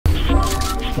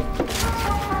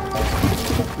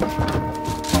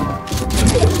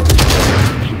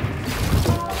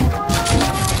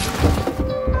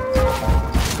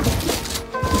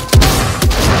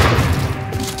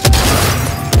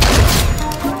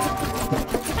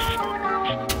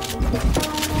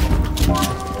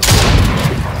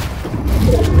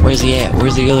Where's he at?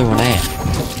 Where's the other one at?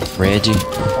 Reggie.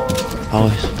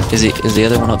 Oh, is the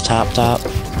other one up top?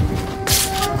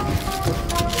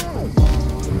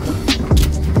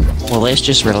 Well, let's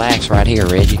just relax right here,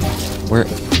 Reggie.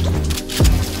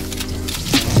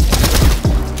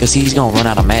 Because he's gonna run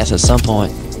out of mats at some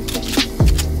point.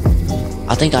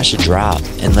 I think I should drop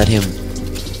and let him.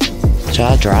 Should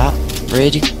I drop,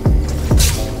 Reggie?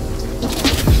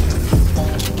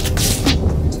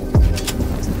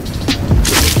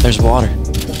 There's water.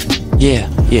 Yeah,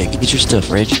 get your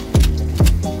stuff, Reggie.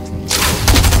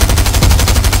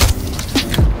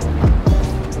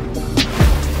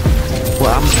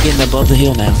 Well, I'm getting above the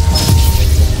hill now.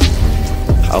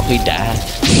 Oh, he died.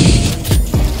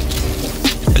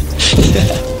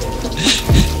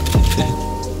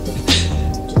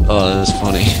 Oh, that's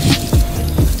funny.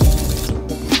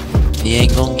 He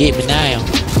ain't gonna get me now.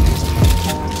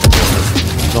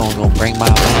 I'm gonna bring my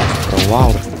back to the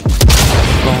water.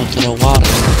 Going to the water.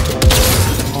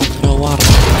 Going to the water.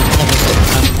 Never put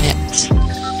my mats.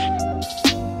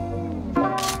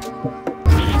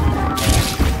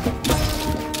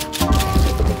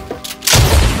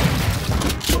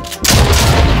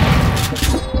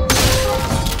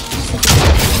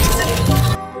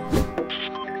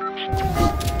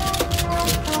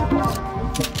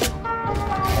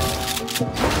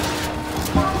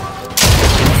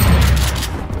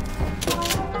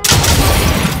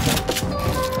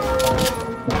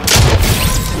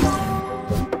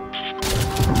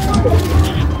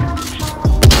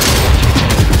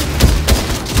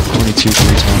 2-3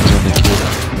 times on the kid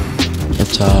up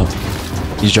top.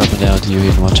 He's dropping down to you,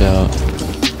 Hayden, watch out.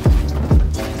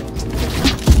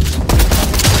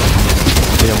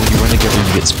 Yeah, when you run together,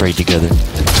 you get sprayed together.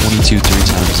 22 3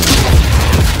 times on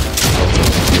I'm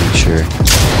pretty sure.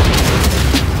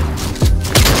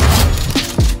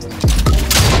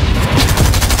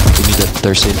 Give me the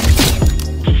thirsty.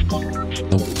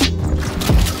 Nope.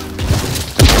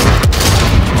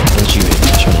 Don't you hit me,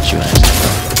 try to shoot at.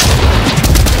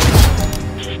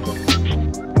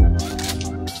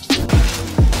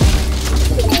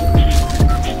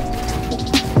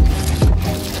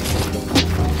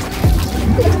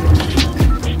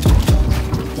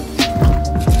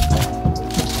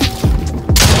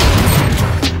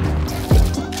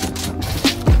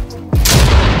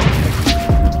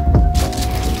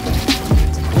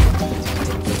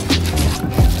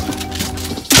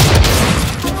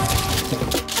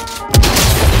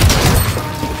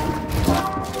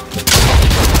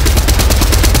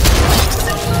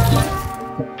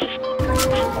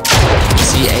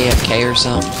 AFK or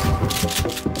something.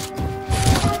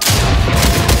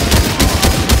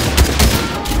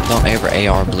 Don't ever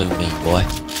AR blue me, boy.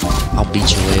 I'll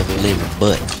beat your every living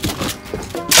butt.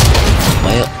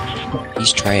 Well,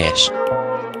 he's trash.